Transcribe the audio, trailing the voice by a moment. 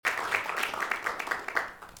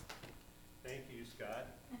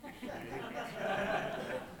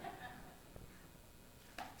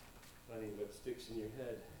sticks in your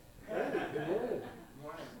head. Hey, good morning.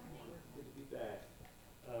 Morning. Good to be back.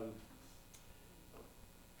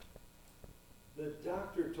 The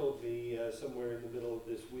doctor told me somewhere in the middle of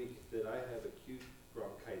this week that I have acute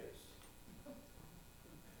bronchitis.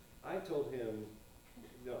 I told him,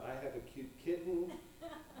 no, I have acute kitten.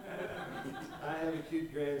 I have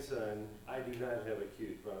acute grandson. I do not have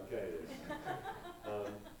acute bronchitis.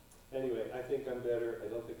 Anyway, I think I'm better. I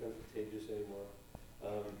don't think I'm contagious anymore.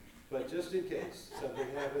 But just in case something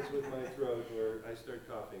happens with my throat or I start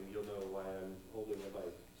coughing, you'll know why I'm holding the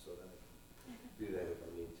mic so that I can do that if I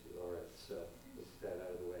need to. All right, so let's get that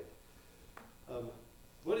out of the way.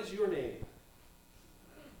 What is your name?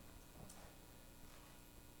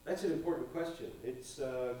 That's an important question. It's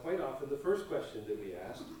quite often the first question that we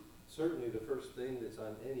ask, certainly the first thing that's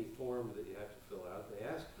on any form that you have to fill out. They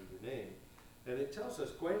ask for your name. And it tells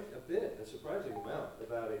us quite a bit, a surprising amount,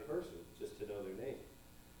 about a person, just to know their name.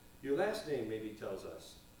 Your last name maybe tells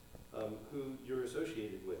us who you're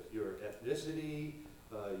associated with, your ethnicity,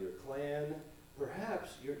 your clan.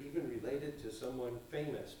 Perhaps you're even related to someone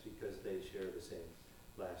famous because they share the same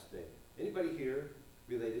last name. Anybody here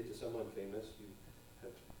related to someone famous you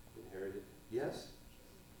have inherited? Yes?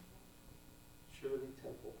 Shirley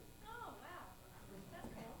Temple. Oh, wow.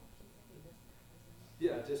 That's cool.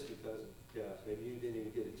 Yeah, just because. Yeah, maybe you didn't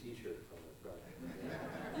even get a T-shirt from it, right?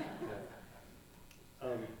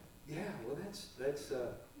 Yeah, well, that's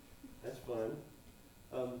fun.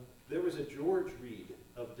 There was a George Reed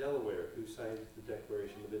of Delaware who signed the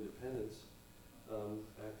Declaration of Independence.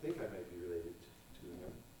 I think I might be related to him. I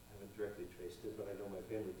haven't directly traced it, but I know my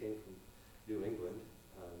family came from New England,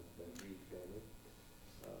 that Reed family.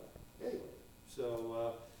 Anyway,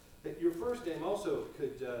 so your first name also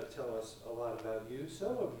could tell us a lot about you.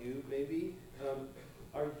 Some of you, maybe,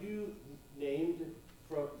 are you named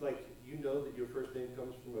from, like, you know that your first name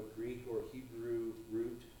comes from a Greek or Hebrew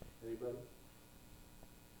root? Anybody?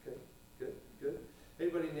 Okay, good, good.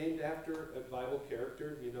 Anybody named after a Bible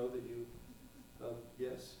character? You know that you,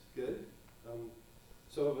 yes, good.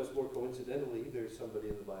 Some of us, more coincidentally, there's somebody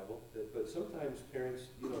in the Bible, but sometimes parents,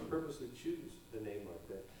 purposely choose a name like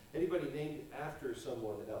that. Anybody named after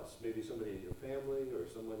someone else, maybe somebody in your family or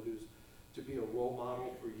someone who's to be a role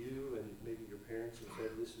model for you, and maybe your parents have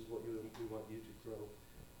said, this is what we want you to grow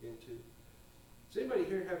into. Does anybody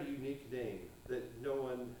here have a unique name that no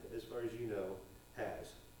one, as far as you know,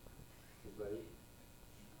 has? Anybody?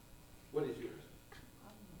 What is yours?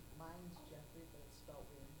 Mine's Jeffrey, but it's spelled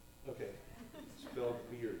weird. Okay, spelled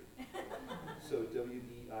weird. So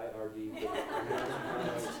W-E-I-R-D.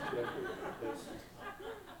 Jeffrey.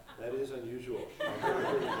 That is unusual. I've never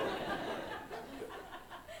heard of that.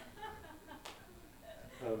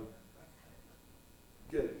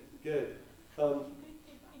 Good, good.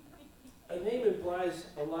 A name implies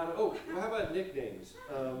a lot of, well, how about nicknames?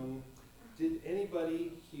 Did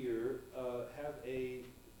anybody here have a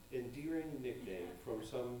endearing nickname from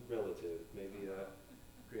some relative, maybe a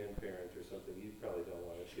grandparent or something? You probably don't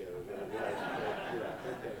want to share it.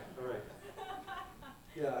 Yeah, okay, all right.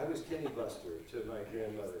 Yeah, I was Kenny Buster to my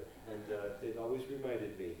grandmother, and it always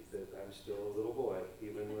reminded me that I'm still a little boy,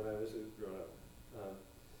 even when I was a grown-up.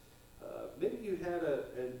 Maybe you had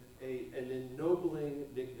an ennobling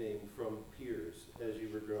nickname from peers as you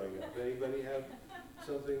were growing up. Anybody have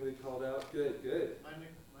something that called out? Good, good. My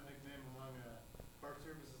nickname among Park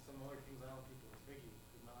Service and some other Kings Island people is Higgy,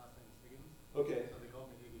 because my last name is Higgins. Okay. So they called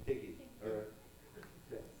me Higgy. Higgy, all right.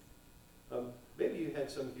 Okay. Maybe you had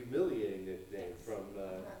some humiliating nickname from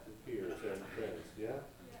peers and friends, yeah?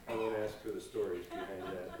 I won't ask for the stories behind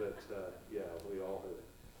that, but yeah, we all heard it.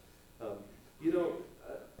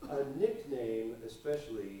 A nickname,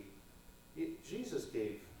 especially, Jesus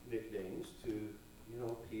gave nicknames to,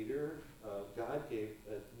 Peter. God gave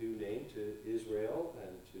a new name to Israel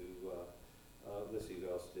and to, let's see, who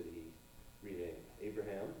else did he rename?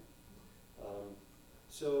 Abraham.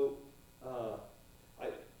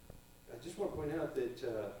 I just want to point out that,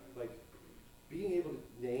 being able to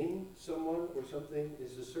name someone or something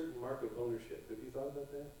is a certain mark of ownership. Have you thought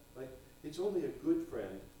about that? It's only a good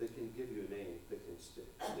friend that can give you a name that can stick,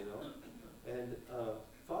 And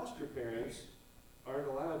foster parents aren't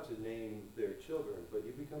allowed to name their children, but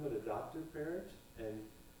you become an adoptive parent and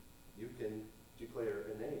you can declare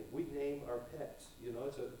a name. We name our pets,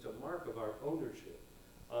 it's a mark of our ownership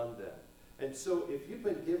on them. And so if you've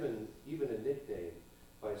been given even a nickname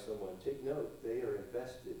by someone, take note, they are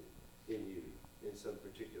invested in you in some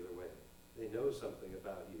particular way. They know something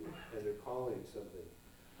about you and they're calling something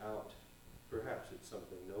out. Perhaps it's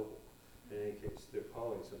something noble. In any case, they're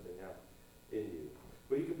calling something out in you.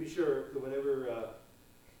 But you can be sure that whenever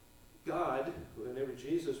God, whenever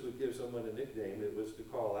Jesus would give someone a nickname, it was to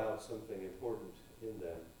call out something important in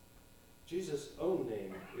them. Jesus' own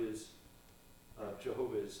name is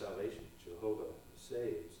Jehovah is salvation. Jehovah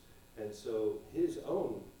saves. And so his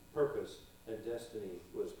own purpose and destiny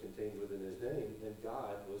was contained within his name, and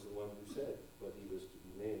God was the one who said what he was to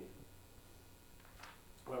be named.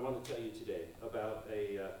 Well, I want to tell you today about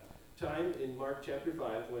a time in Mark chapter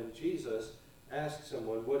 5 when Jesus asked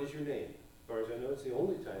someone, "What is your name?" As far as I know, it's the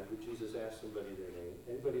only time that Jesus asked somebody their name.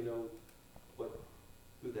 Anybody know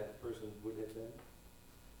who that person would have been?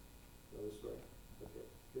 Know the story? Okay,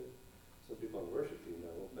 good. Some people on the worship team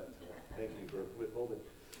know, but thank you for withholding.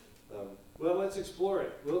 Well, let's explore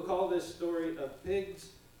it. We'll call this story of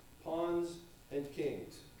pigs, pawns, and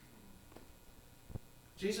kings.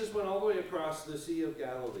 Jesus went all the way across the Sea of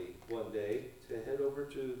Galilee one day to head over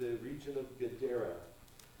to the region of Gadara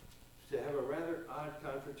to have a rather odd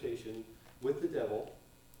confrontation with the devil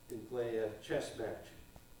and play a chess match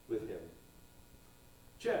with him.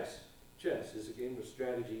 Chess is a game of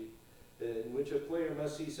strategy in which a player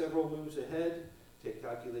must see several moves ahead, take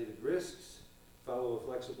calculated risks, follow a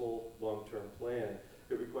flexible long-term plan.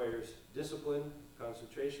 It requires discipline,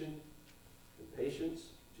 concentration, and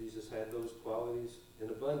patience. Jesus had those qualities in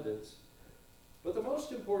abundance. But the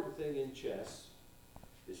most important thing in chess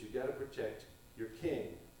is you've got to protect your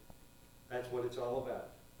king. That's what it's all about.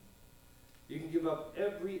 You can give up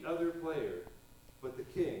every other player, but the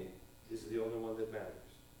king is the only one that matters.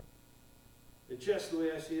 In chess, the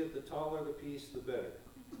way I see it, the taller the piece, the better.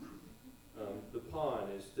 The pawn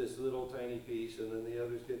is this little tiny piece, and then the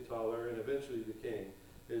others get taller, and eventually the king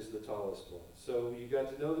is the tallest one. So you got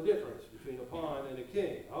to know the difference between a pawn and a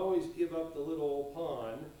king. Always give up the little old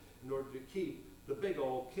pawn in order to keep the big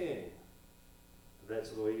old king.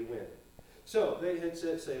 That's the way you win. So they had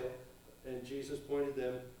set sail, and Jesus pointed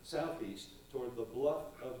them southeast toward the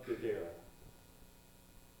bluff of Gadara,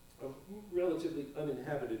 a relatively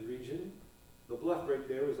uninhabited region. The bluff right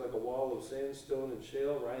there was like a wall of sandstone and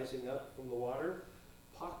shale rising up from the water,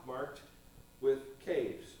 pockmarked with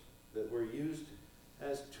caves that were used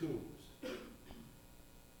as tombs.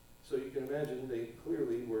 So you can imagine they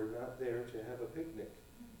clearly were not there to have a picnic.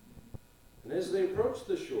 And as they approached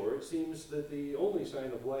the shore, it seems that the only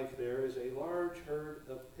sign of life there is a large herd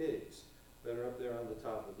of pigs that are up there on the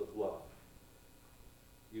top of the bluff.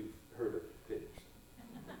 You've heard of pigs.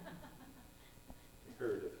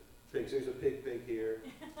 Heard of pigs. There's a pig here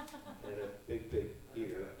and a pig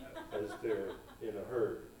here as they're in a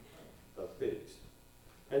herd of pigs.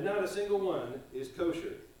 And not a single one is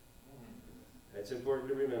kosher. That's important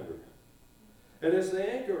to remember. And as they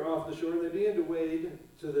anchor off the shore, they begin to wade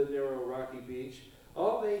to the narrow rocky beach.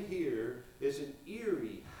 All they hear is an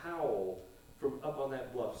eerie howl from up on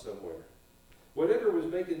that bluff somewhere. Whatever was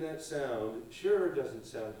making that sound sure doesn't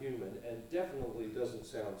sound human and definitely doesn't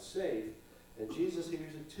sound safe. And Jesus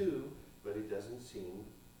hears it too, but he doesn't seem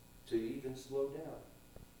to even slow down.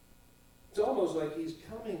 It's almost like he's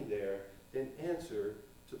coming there in answer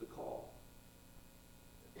to the call.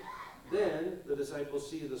 Then the disciples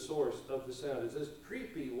see the source of the sound. It's this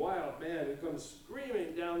creepy, wild man who comes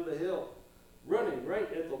screaming down the hill, running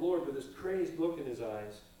right at the Lord with this crazed look in his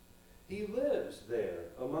eyes. He lives there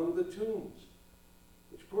among the tombs,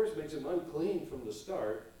 which of course makes him unclean from the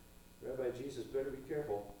start. Rabbi Jesus better be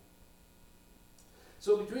careful.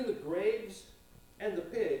 So between the graves and the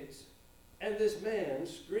pigs and this man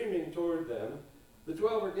screaming toward them, the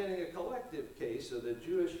 12 are getting a collective case of the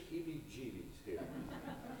Jewish heebie-jeebies here.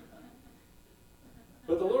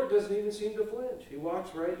 But the Lord doesn't even seem to flinch. He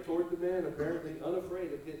walks right toward the man, apparently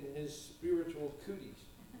unafraid of getting his spiritual cooties.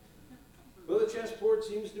 Well, the chessboard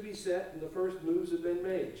seems to be set, and the first moves have been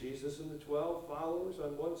made. Jesus and the 12 followers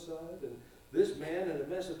on one side, and this man and a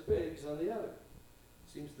mess of pigs on the other.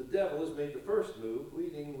 Seems the devil has made the first move,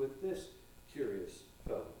 leading with this curious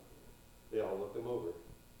fellow. They all look him over.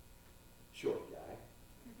 Short guy.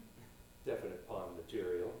 Definite pawn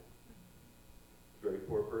material. Very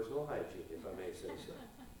poor personal hygiene, if I may say so.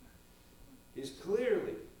 He's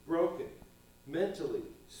clearly broken, mentally,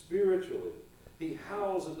 spiritually. He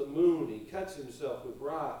howls at the moon. He cuts himself with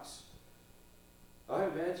rocks. I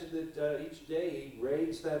imagine that each day he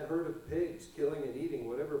raids that herd of pigs, killing and eating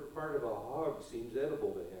whatever part of a hog seems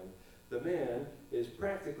edible to him. The man is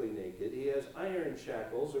practically naked. He has iron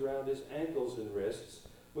shackles around his ankles and wrists,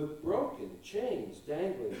 with broken chains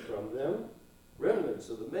dangling from them, remnants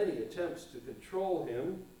of the many attempts to control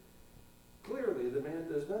him. Clearly, the man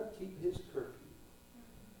does not keep his curfew.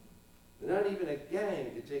 Not even a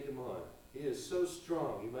gang to take him on. He is so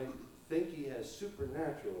strong, you might think he has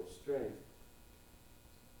supernatural strength.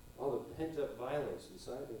 All the pent-up violence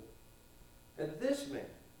inside him. And this man,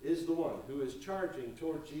 is the one who is charging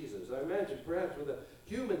toward Jesus. I imagine perhaps with a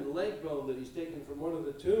human leg bone that he's taken from one of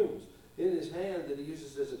the tombs in his hand that he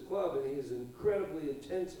uses as a club, and he has incredibly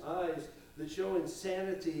intense eyes that show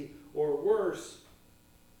insanity or worse.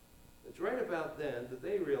 It's right about then that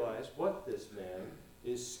they realize what this man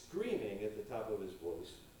is screaming at the top of his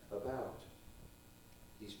voice about.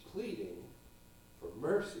 He's pleading for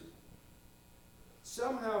mercy.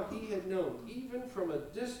 Somehow he had known, even from a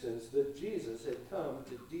distance, that Jesus had come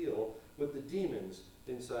to deal with the demons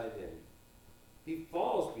inside him. He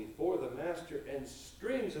falls before the master and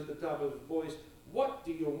screams at the top of his voice, "What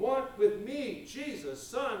do you want with me, Jesus,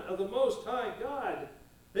 Son of the Most High God?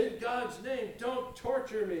 In God's name, don't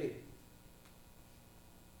torture me."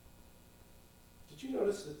 Did you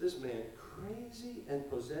notice that this man, crazy and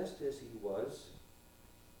possessed as he was,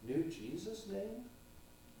 knew Jesus' name?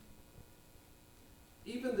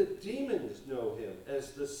 Even the demons know him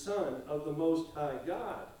as the Son of the Most High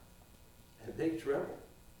God, and they tremble.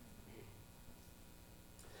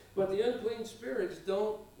 But the unclean spirits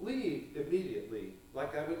don't leave immediately,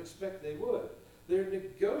 like I would expect they would. They're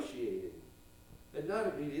negotiating and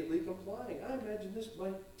not immediately complying. I imagine this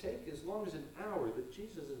might take as long as an hour that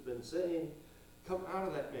Jesus has been saying, "Come out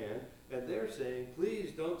of that man," and they're saying,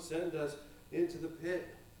 "Please don't send us into the pit."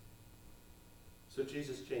 So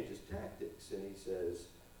Jesus changes tactics and he says,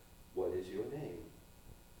 "What is your name?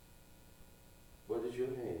 What is your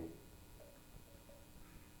name?"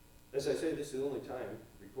 As I say, this is the only time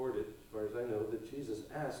recorded, as far as I know, that Jesus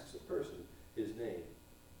asks a person his name.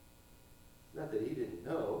 Not that he didn't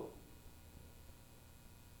know.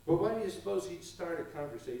 But why do you suppose he'd start a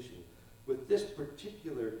conversation with this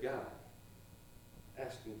particular guy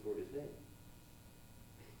asking for his name?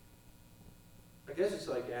 I guess it's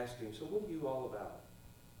like asking, "So what are you all about?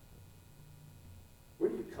 Where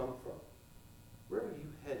do you come from? Where are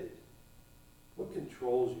you headed? What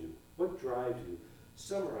controls you? What drives you?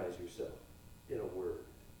 Summarize yourself in a word.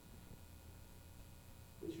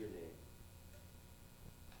 What is your name?"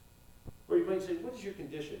 Or you might say, "What is your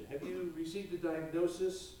condition? Have you received a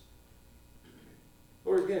diagnosis?"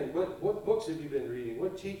 Or again, what books have you been reading?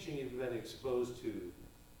 What teaching have you been exposed to?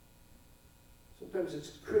 Sometimes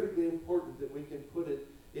it's critically important that we can put it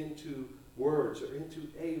into words or into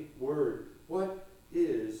a word. What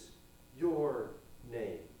is your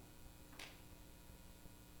name?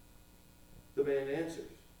 The man answers,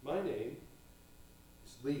 "My name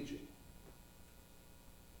is Legion,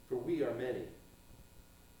 for we are many."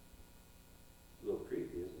 A little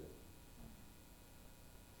creepy, isn't it?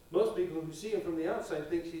 Most people who see him from the outside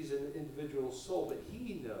think he's an individual soul, but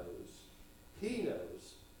he knows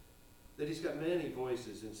that he's got many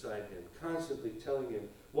voices inside him, constantly telling him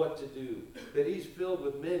what to do, that he's filled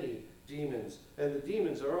with many demons, and the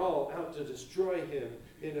demons are all out to destroy him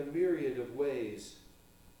in a myriad of ways.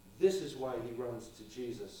 This is why he runs to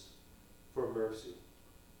Jesus for mercy.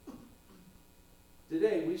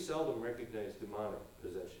 Today, we seldom recognize demonic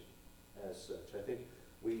possession as such. I think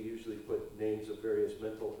we usually put names of various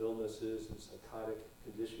mental illnesses and psychotic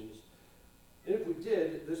conditions. And if we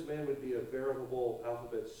did, this man would be a veritable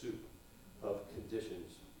alphabet soup of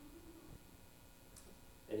conditions.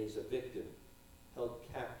 And he's a victim, held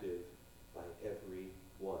captive by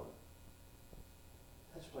everyone.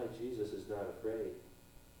 That's why Jesus is not afraid.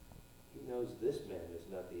 He knows this man is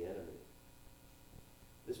not the enemy.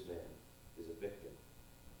 This man is a victim.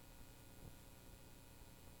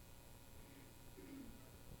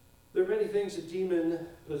 There are many things a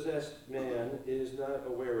demon-possessed man is not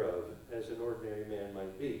aware of, as an ordinary man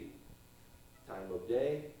might be. Time of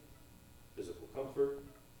day, physical comfort,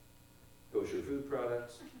 kosher food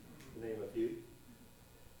products, to name a few.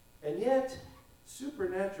 And yet,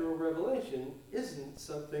 supernatural revelation isn't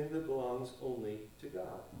something that belongs only to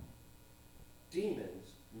God.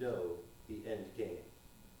 Demons know the end game.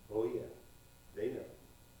 Oh yeah, they know.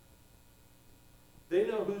 They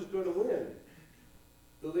know who's going to win.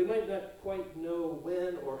 Though they might not quite know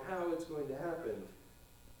when or how it's going to happen,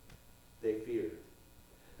 they fear.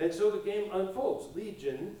 And so the game unfolds.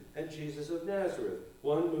 Legion and Jesus of Nazareth,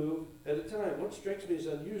 one move at a time. What strikes me as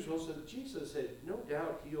unusual is that Jesus had no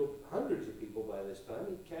doubt healed hundreds of people by this time.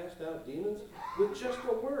 He cast out demons with just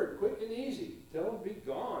a word, quick and easy. Tell them to be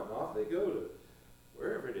gone. Off they go to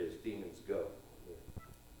wherever it is demons go.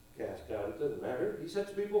 Cast out, it doesn't matter. He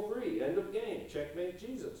sets people free. End of game. Checkmate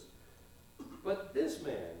Jesus. But this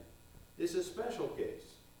man is a special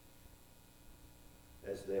case,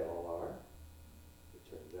 as they all are, it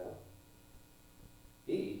turns out.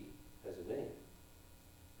 He has a name,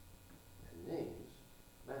 and names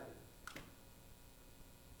matter.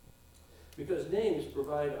 Because names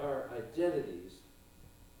provide our identities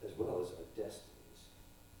as well as our destinies.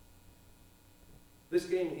 This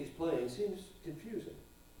game he's playing seems confusing.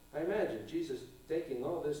 I imagine Jesus taking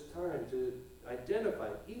all this time to identify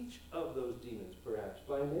each of those demons, perhaps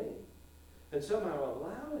by name, and somehow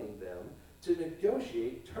allowing them to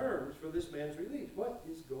negotiate terms for this man's release. What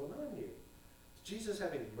is going on here? Is Jesus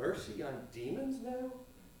having mercy on demons now?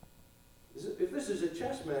 If this is a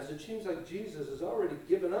chess match, it seems like Jesus has already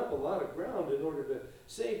given up a lot of ground in order to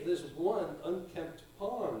save this one unkempt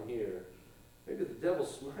pawn here. Maybe the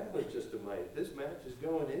devil's smiling just a mite. This match is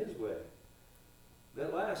going his way.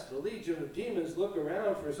 At last, the legion of demons look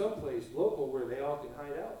around for someplace local where they all can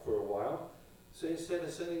hide out for a while. So instead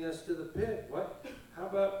of sending us to the pit, what? How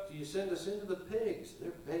about do you send us into the pigs?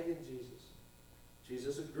 They're begging Jesus.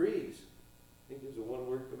 Jesus agrees. He gives a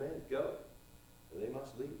one-word command, go. And they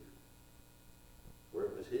must leave. Where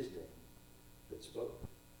it was his name that spoke.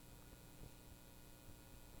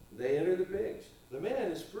 They enter the pigs. The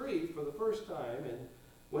man is free for the first time, and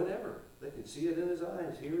whenever. They can see it in his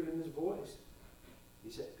eyes, hear it in his voice.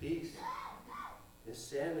 He's at peace. His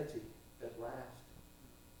sanity at last.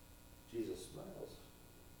 Jesus smiles.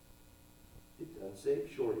 He done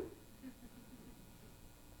saved Shorty.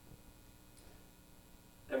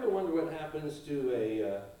 Ever wonder what happens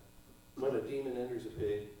to when a demon enters a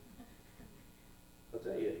pig? I'll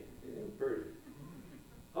tell you, it ain't pretty.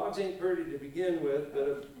 Hogs ain't pretty to begin with, but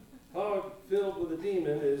a hog filled with a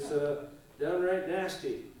demon is downright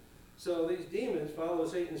nasty. So these demons follow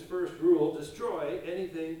Satan's first rule, destroy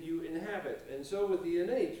anything you inhabit. And so with the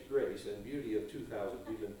innate grace and beauty of 2,000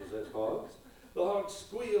 demon-possessed hogs, the hogs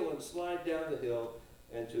squeal and slide down the hill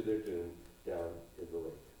and to their doom down in the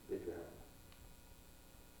lake. They drown.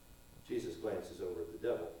 Jesus glances over at the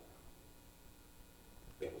devil.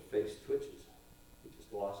 The devil's face twitches. He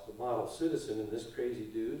just lost a model citizen in this crazy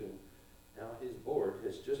dude, and now his board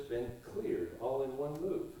has just been cleared all in one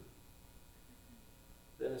move.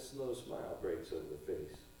 Then a slow smile breaks over the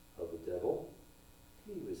face of the devil.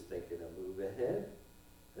 He was thinking a move ahead,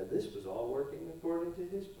 and this was all working according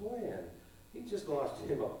to his plan. He just lost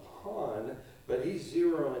him a pawn, but he's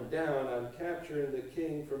zeroing down on capturing the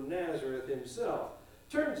king from Nazareth himself.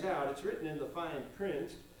 Turns out, it's written in the fine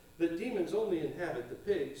print, that demons only inhabit the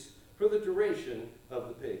pigs for the duration of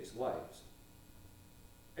the pigs' lives.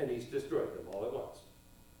 And he's destroyed them all at once.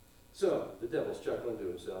 So, the devil's chuckling to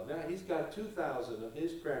himself. Now he's got 2,000 of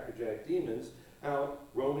his crackerjack demons out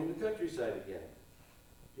roaming the countryside again.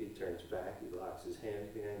 He turns back, he locks his hands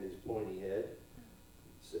behind his pointy head,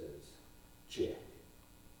 and says, check.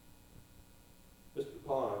 Mr.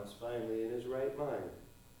 Pond's finally in his right mind.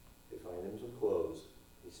 They find him some clothes.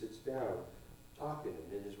 He sits down, talking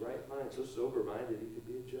and in his right mind, so sober-minded he could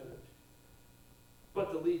be a judge.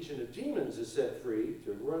 But the legion of demons is set free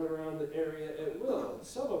to run around the area at will. And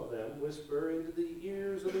some of them whisper into the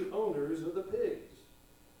ears of the owners of the pigs.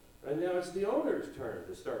 And now it's the owner's turn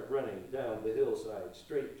to start running down the hillside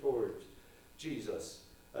straight towards Jesus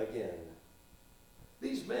again.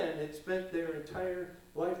 These men had spent their entire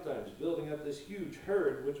lifetimes building up this huge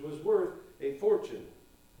herd which was worth a fortune.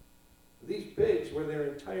 These pigs were their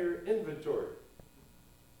entire inventory.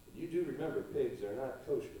 You do remember pigs are not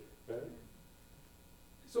kosher, right?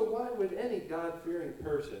 So why would any God-fearing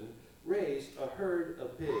person raise a herd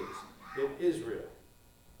of pigs in Israel?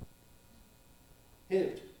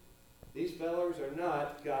 Hint, these fellows are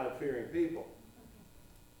not God-fearing people.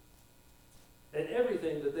 And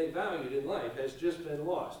everything that they valued in life has just been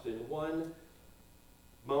lost in one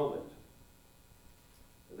moment.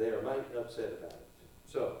 They are mighty upset about it.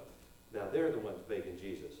 So, now they're the ones begging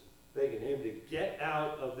Jesus, begging him to get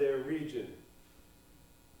out of their region.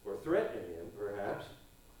 Or threatening him, perhaps.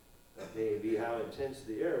 That may be how intense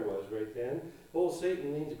the air was right then. Old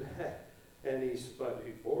Satan leans back, and he's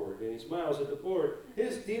forward, and he smiles at the board.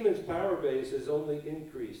 His demon's power base has only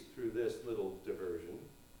increased through this little diversion.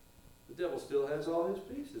 The devil still has all his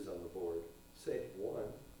pieces on the board, save one.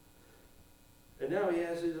 And now he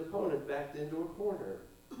has his opponent backed into a corner.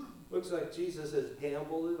 Looks like Jesus has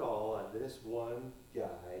gambled it all on this one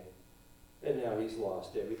guy, and now he's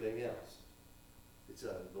lost everything else. It's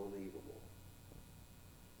unbelievable.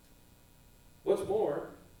 What's more,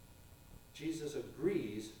 Jesus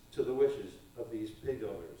agrees to the wishes of these pig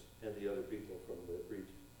owners and the other people from the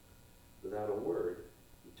region. Without a word,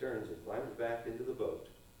 he turns and climbs back into the boat.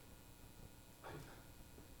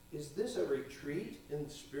 Is this a retreat in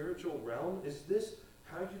the spiritual realm? Is this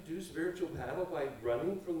how you do spiritual battle, by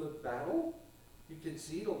running from the battle? You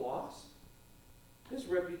concede a loss? His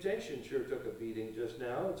reputation sure took a beating just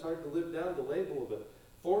now. It's hard to live down the label of a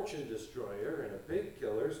fortune destroyer and a pig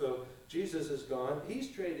killer, so Jesus is gone. He's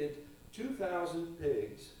traded 2,000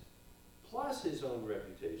 pigs, plus his own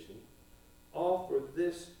reputation, all for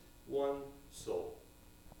this one soul.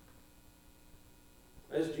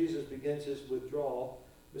 As Jesus begins his withdrawal,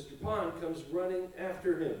 Mr. Pond comes running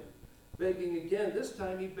after him, begging again. This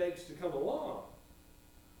time he begs to come along.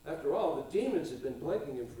 After all, the demons have been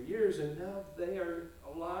plaguing him for years, and now they are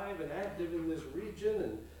alive and active in this region,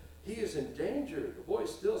 and he is in danger. The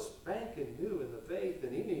boy's still spanking new in the faith,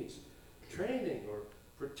 and he needs training or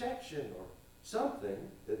protection or something,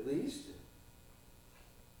 at least.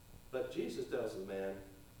 But Jesus tells the man,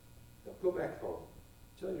 now go back home.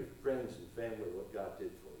 Tell your friends and family what God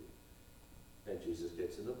did for you. And Jesus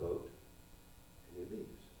gets in the boat, and he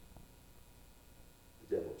leaves.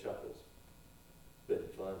 The devil chuckles. Been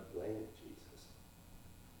fun playing Jesus.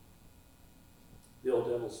 The old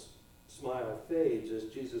devil's smile fades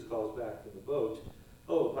as Jesus calls back from the boat.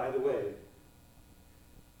 Oh, by the way,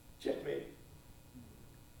 checkmate.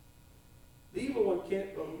 The evil one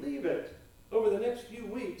can't believe it. Over the next few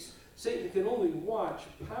weeks, Satan can only watch,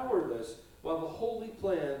 powerless, while the holy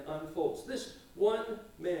plan unfolds. This one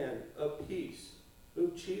man of peace,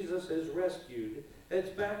 whom Jesus has rescued, heads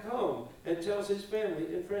back home and tells his family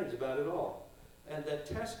and friends about it all. And the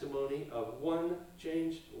testimony of one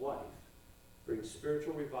changed life brings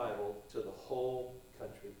spiritual revival to the whole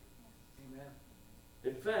country. Amen.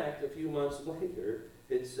 In fact, a few months later,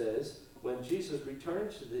 it says, when Jesus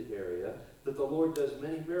returns to the area, that the Lord does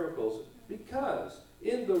many miracles because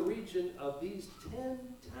in the region of these 10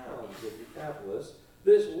 towns of Decapolis,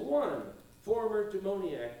 this one former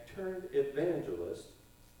demoniac turned evangelist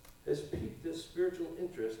has piqued this spiritual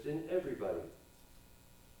interest in everybody.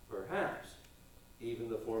 Perhaps even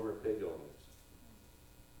the former pig owners.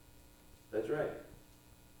 That's right.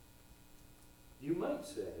 You might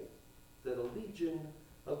say that a legion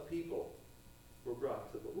of people were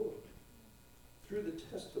brought to the Lord through the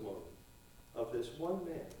testimony of this one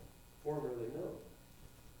man, formerly known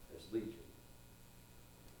as Legion.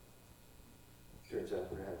 Turns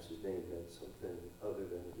out perhaps his name meant something other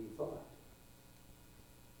than he thought.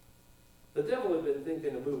 The devil had been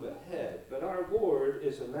thinking to move ahead, but our Lord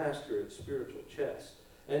is a master at spiritual chess,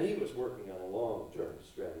 and he was working on a long-term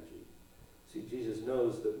strategy. See, Jesus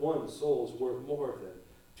knows that one soul's worth more than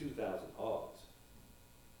 2,000 hogs.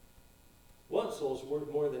 One soul's worth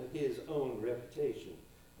more than his own reputation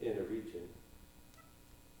in a region.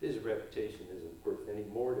 His reputation isn't worth any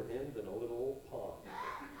more to him than a little old pond.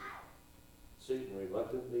 Satan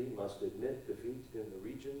reluctantly must admit defeat in the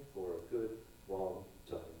region for a good long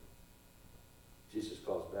time. Jesus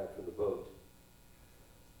calls back from the boat.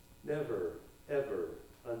 Never, ever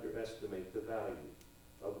underestimate the value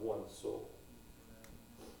of one soul.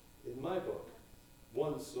 In my book,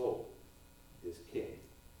 one soul is king.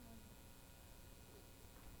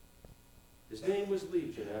 His name was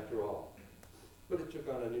Legion, after all, but it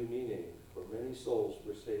took on a new meaning, for many souls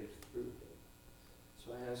were saved through him.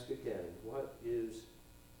 So I ask again, what is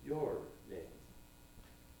your name?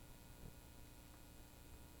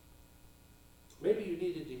 Maybe you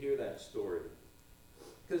needed to hear that story,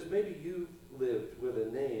 because maybe you lived with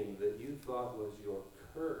a name that you thought was your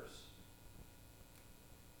curse.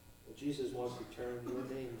 And Jesus wants to turn your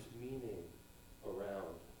name's meaning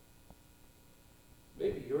around.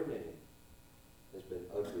 Maybe your name has been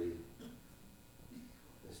ugly.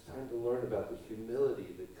 It's time to learn about the humility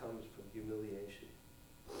that comes from humiliation.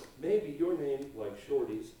 Maybe your name, like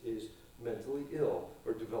Shorty's, is mentally ill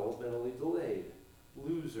or developmentally delayed,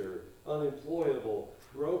 loser, unemployable,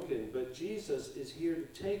 broken. But Jesus is here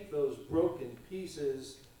to take those broken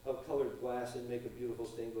pieces of colored glass and make a beautiful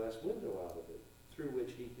stained glass window out of it, through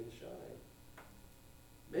which he can shine.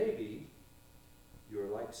 Maybe you're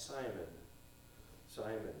like Simon,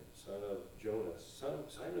 son of Jonas,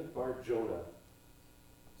 Simon Bar Jonah,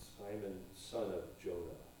 Simon, son of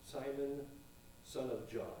Jonah, Simon, son of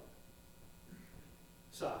John.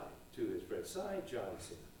 Cy, to his friend, Cy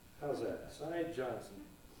Johnson. How's that? Cy Johnson.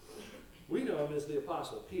 We know him as the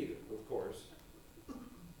Apostle Peter, of course.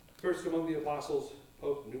 First among the apostles,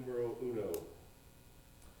 Pope numero uno.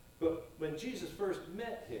 But when Jesus first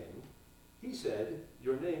met him, he said,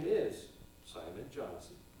 your name is Simon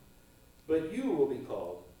Johnson, but you will be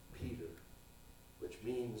called Peter, which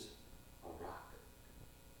means a rock.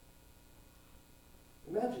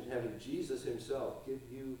 Imagine having Jesus himself give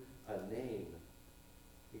you a name,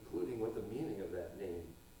 including what the meaning of that name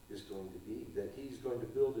is going to be, that he's going to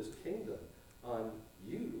build his kingdom on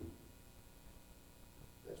you.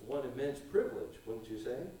 That's one immense privilege, wouldn't you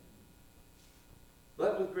say?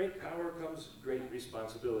 But with great power comes great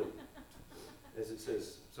responsibility, as it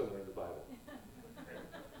says somewhere in the Bible.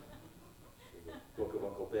 In the book of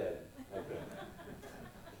Uncle Ben. Okay.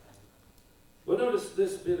 Well, notice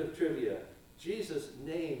this bit of trivia. Jesus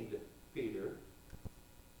named Peter,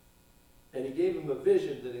 and he gave him a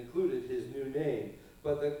vision that included his new name.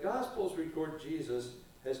 But the Gospels record Jesus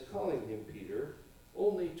as calling him Peter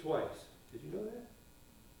only twice. Did you know that?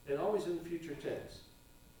 And always in the future tense.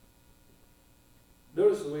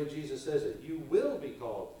 Notice the way Jesus says it. You will be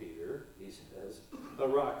called Peter, he says, a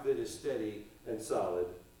rock that is steady and solid,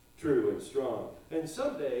 true and strong. And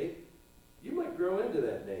someday, you might grow into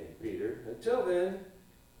that name, Peter. Until then,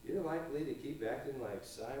 you're likely to keep acting like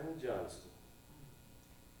Simon Johnson.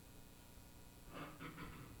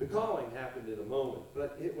 The calling happened in a moment,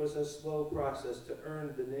 but it was a slow process to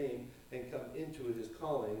earn the name and come into his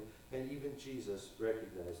calling, and even Jesus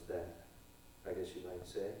recognized that, I guess you might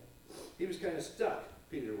say. He was kind of stuck,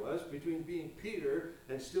 Peter was, between being Peter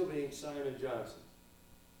and still being Simon Johnson.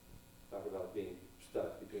 Talk about being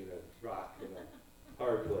stuck between a rock and a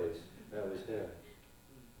hard place. That was him.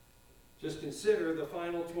 Just consider the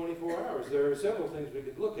final 24 hours. There are several things we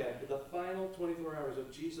could look at, but the final 24 hours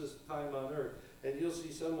of Jesus' time on earth, and you'll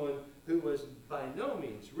see someone who was by no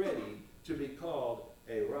means ready to be called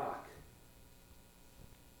a rock.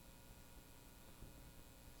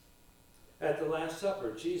 At the Last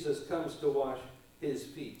Supper, Jesus comes to wash his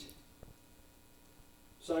feet.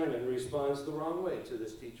 Simon responds the wrong way to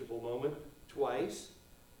this teachable moment. Twice,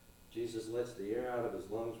 Jesus lets the air out of his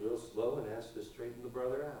lungs real slow and asks to straighten the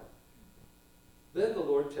brother out. Then the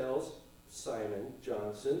Lord tells Simon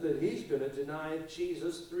Johnson that he's going to deny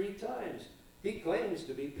Jesus 3 times. He claims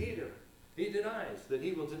to be Peter. He denies that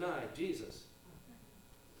he will deny Jesus.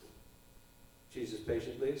 Jesus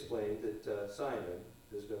patiently explained that Simon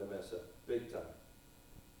is going to mess up big time.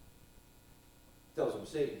 Tells him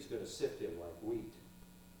Satan's going to sift him like wheat.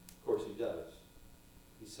 Of course he does.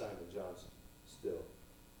 He's Simon Johnson still.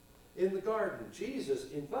 In the garden,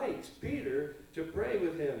 Jesus invites Peter to pray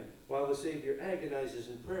with him while the Savior agonizes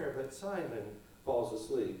in prayer, but Simon falls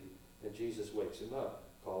asleep, and Jesus wakes him up,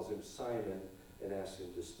 calls him Simon, and asks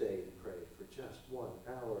him to stay and pray for just 1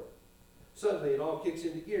 hour. Suddenly it all kicks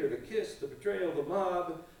into gear, the kiss, the betrayal, the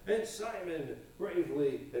mob, and Simon,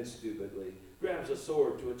 bravely and stupidly, grabs a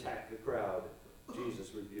sword to attack the crowd.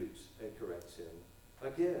 Jesus rebukes and corrects him.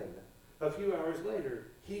 Again, a few hours later,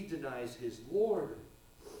 he denies his Lord.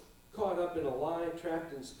 Caught up in a lie,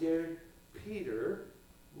 trapped and scared, Peter,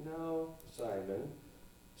 no, Simon,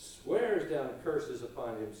 swears down curses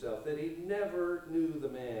upon himself that he never knew the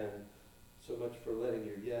man. So much for letting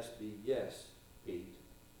your yes be yes, Pete.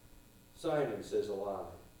 Simon says a lie,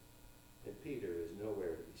 and Peter is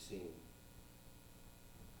nowhere to be seen.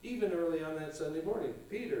 Even early on that Sunday morning,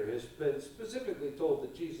 Peter has been specifically told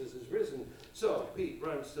that Jesus is risen, so Pete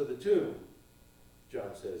runs to the tomb.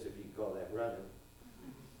 John says, if you can call that running.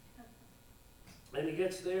 And he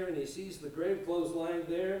gets there and he sees the grave clothes lying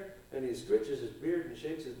there, and he scritches his beard and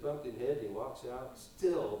shakes his pumpkin head, and he walks out,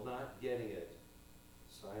 still not getting it.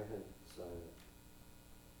 Simon, Simon.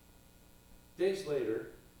 Days later,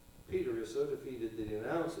 Peter is so defeated that he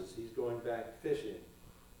announces he's going back fishing.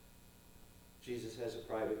 Jesus has a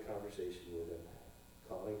private conversation with him,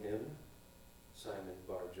 calling him Simon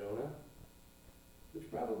Bar-Jonah,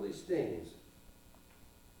 which probably stings.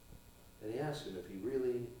 And he asks him if he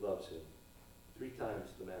really loves him. 3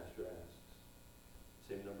 times the master asks.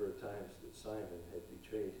 Same number of times that Simon had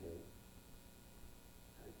betrayed him.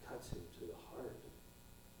 And it cuts him to the heart.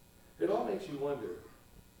 It all makes you wonder,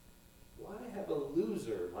 why have a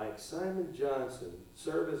loser like Simon Johnson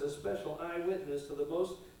serve as a special eyewitness to the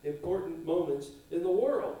most important moments in the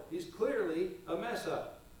world? He's clearly a mess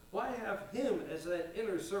up. Why have him as that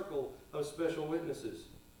inner circle of special witnesses?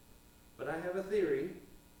 But I have a theory.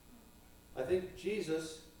 I think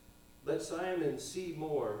Jesus let Simon see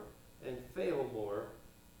more and fail more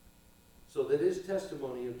so that his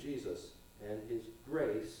testimony of Jesus and his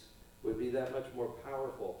grace would be that much more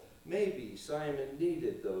powerful. Maybe Simon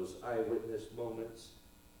needed those eyewitness moments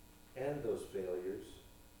and those failures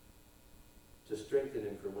to strengthen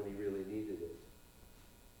him for when he really needed it.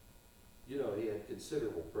 You know, he had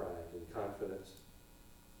considerable pride and confidence.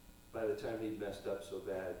 By the time he'd messed up so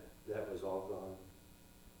bad, that was all gone.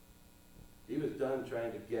 He was done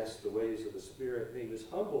trying to guess the ways of the Spirit, and he was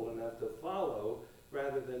humble enough to follow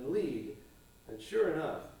rather than lead. And sure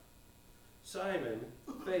enough, Simon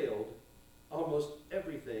failed almost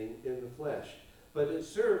everything in the flesh, but it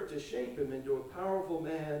served to shape him into a powerful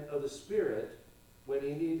man of the Spirit when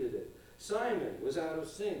he needed it. Simon was out of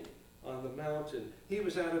sync on the mountain. He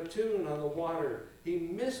was out of tune on the water. He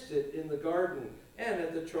missed it in the garden and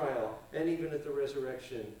at the trial and even at the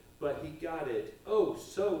resurrection, but he got it, oh,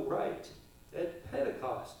 so right, at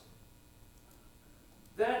Pentecost.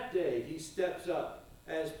 That day he steps up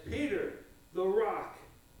as Peter, the rock,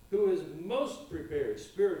 who is most prepared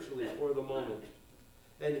spiritually for the moment.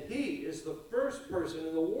 And he is the first person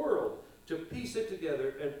in the world to piece it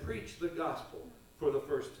together and preach the gospel for the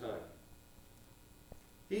first time.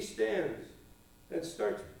 He stands and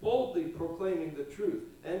starts boldly proclaiming the truth.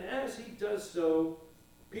 And as he does so,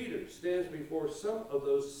 Peter stands before some of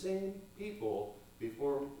those same people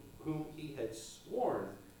before whom he had sworn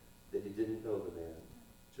that he didn't know the man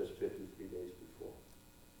just 53 days before.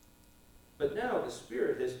 But now the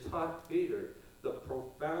Spirit has taught Peter the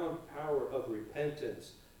profound power of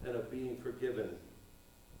repentance and of being forgiven.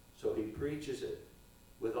 So he preaches it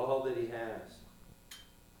with all that he has.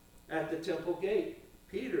 At the temple gate,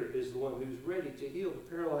 Peter is the one who's ready to heal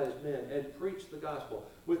the paralyzed man and preach the gospel.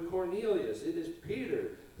 With Cornelius, it is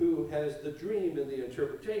Peter who has the dream and the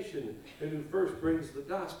interpretation and who first brings the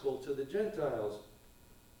gospel to the Gentiles.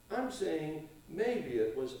 I'm saying maybe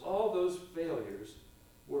it was all those failures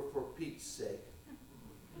were for Pete's sake.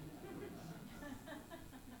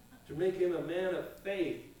 To make him a man of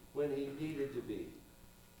faith when he needed to be.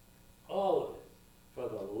 All of it for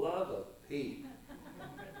the love of Pete.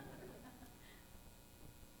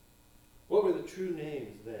 What were the true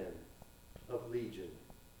names then of Legion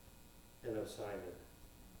and of Simon?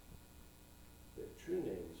 Their true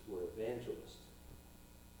names were Evangelist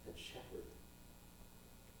and Shepherd.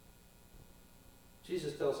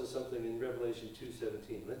 Jesus tells us something in Revelation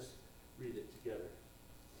 2:17. Let's read it together.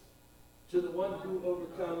 To the one who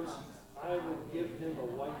overcomes, I will give him a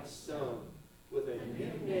white stone with a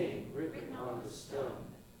new name written on the stone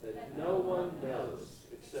that no one knows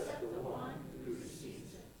except the one who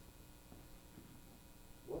receives it.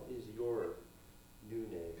 What is your new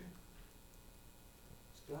name?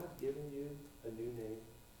 Has God given you a new name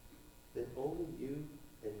that only you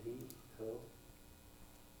and he know?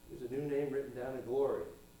 There's a new name written down in glory,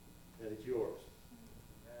 and it's yours.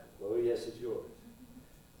 Oh, yes, it's yours.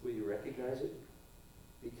 Will you recognize it?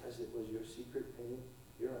 Because it was your secret name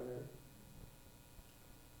here on earth.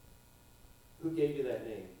 Who gave you that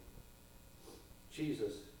name?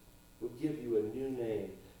 Jesus will give you a new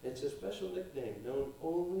name. It's a special nickname known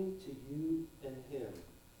only to you and him.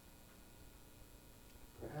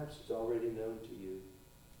 Perhaps it's already known to you.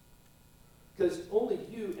 Because only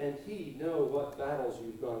you and he know what battles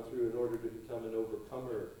you've gone through in order to become an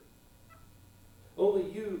overcomer.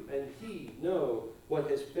 Only you and he know what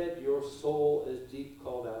has fed your soul as deep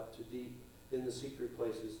called out to deep in the secret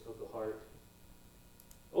places of the heart.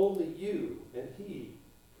 Only you and he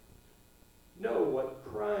know what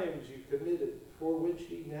crimes you committed for which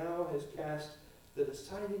he now has cast the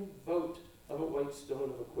deciding vote of a white stone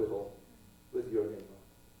of acquittal with your name on it.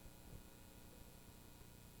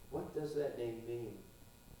 What does that name mean?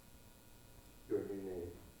 Your new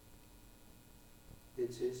name.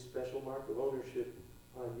 It's his special mark of ownership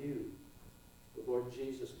on you. The Lord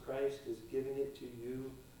Jesus Christ is giving it to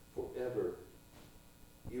you forever.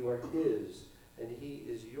 You are his, and he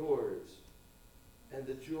is yours. And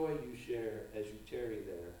the joy you share as you tarry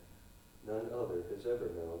there, none other has ever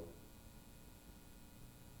known.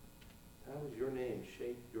 How has your name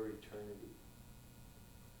shaped your eternity?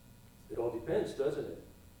 It all depends, doesn't it?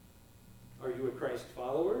 Are you a Christ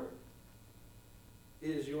follower?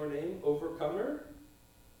 Is your name overcomer?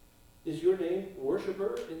 Is your name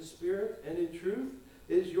worshiper in spirit and in truth?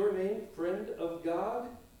 Is your name friend of God?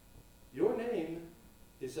 Your name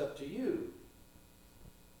is up to you,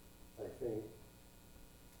 I think.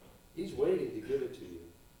 He's waiting to give it to you.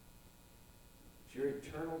 It's your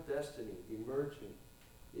eternal destiny emerging,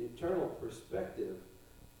 the eternal perspective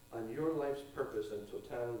on your life's purpose and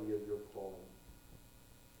totality of your calling.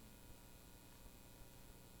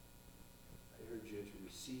 I urge you to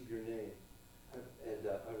receive your name. And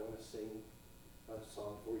I want to sing a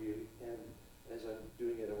song for you. And as I'm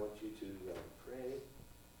doing it, I want you to pray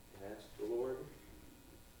and ask the Lord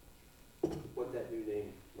what that new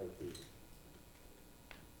name might be.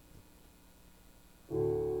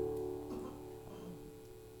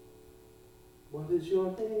 What is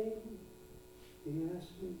your name? He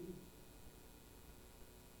asked me.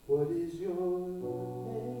 What is your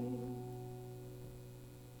name?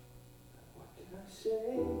 What can I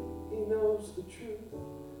say? He knows the truth.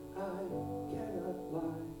 I cannot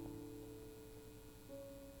lie.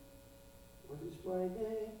 What is my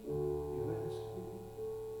name? You ask me.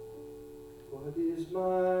 What is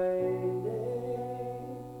my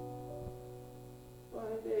name?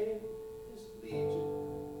 My name is Legion.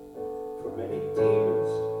 For many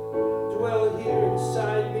demons dwell here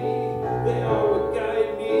inside me. They all would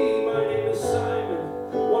guide me. My name is Simon,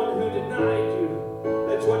 one who denied you.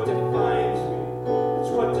 That's what defines me.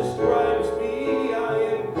 It's what describes me. I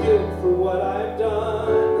am guilt for what I've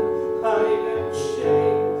done. I am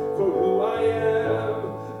shame for who I am.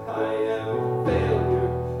 I am failure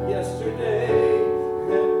yesterday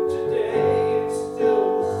and today.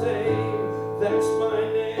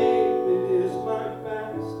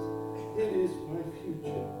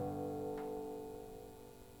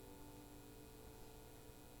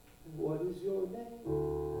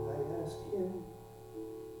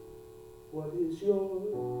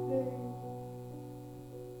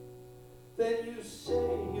 say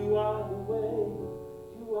you are the way,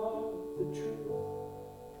 you are the truth,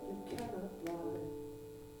 you cannot lie.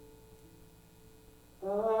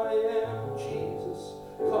 I am Jesus,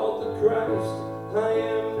 called the Christ, I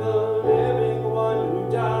am the living one who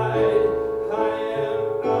died. I am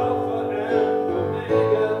Alpha and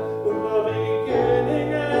Omega, the beginning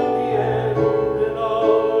and the end, and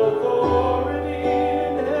all authority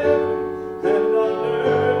in heaven and on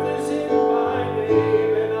earth is in my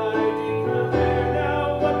name, and I declare now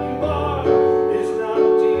what you are is not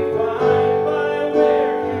defined by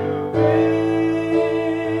where you've been.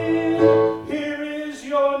 Here is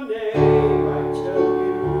your name, I tell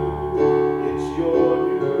you, it's your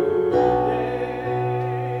new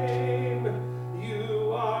name. You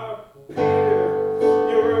are Peter,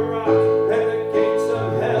 you're a rock, and the gates of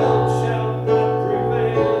hell shall not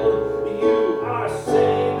prevail. You are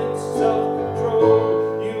sane and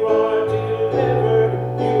self-controlled, you are delivered,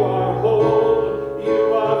 you are whole, you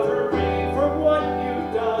are free from what you've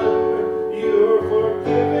done, you're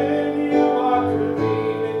forgiven, you are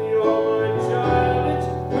clean, and you're my child, it's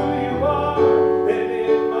who you are, and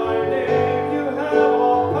in my name you have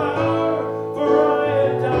all power, for I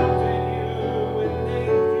adopted you and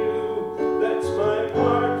named you, that's my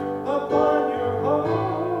mark upon your heart,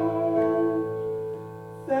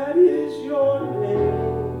 that is your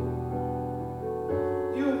name,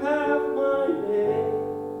 you have my name,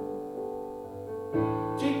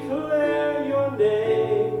 declare your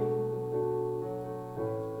name,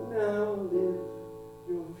 now live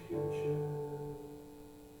your future.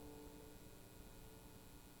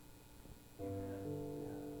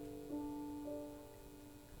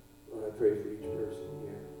 Lord, I pray for each person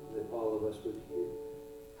here, that all of us would hear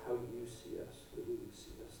how you see us, the way you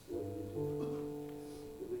see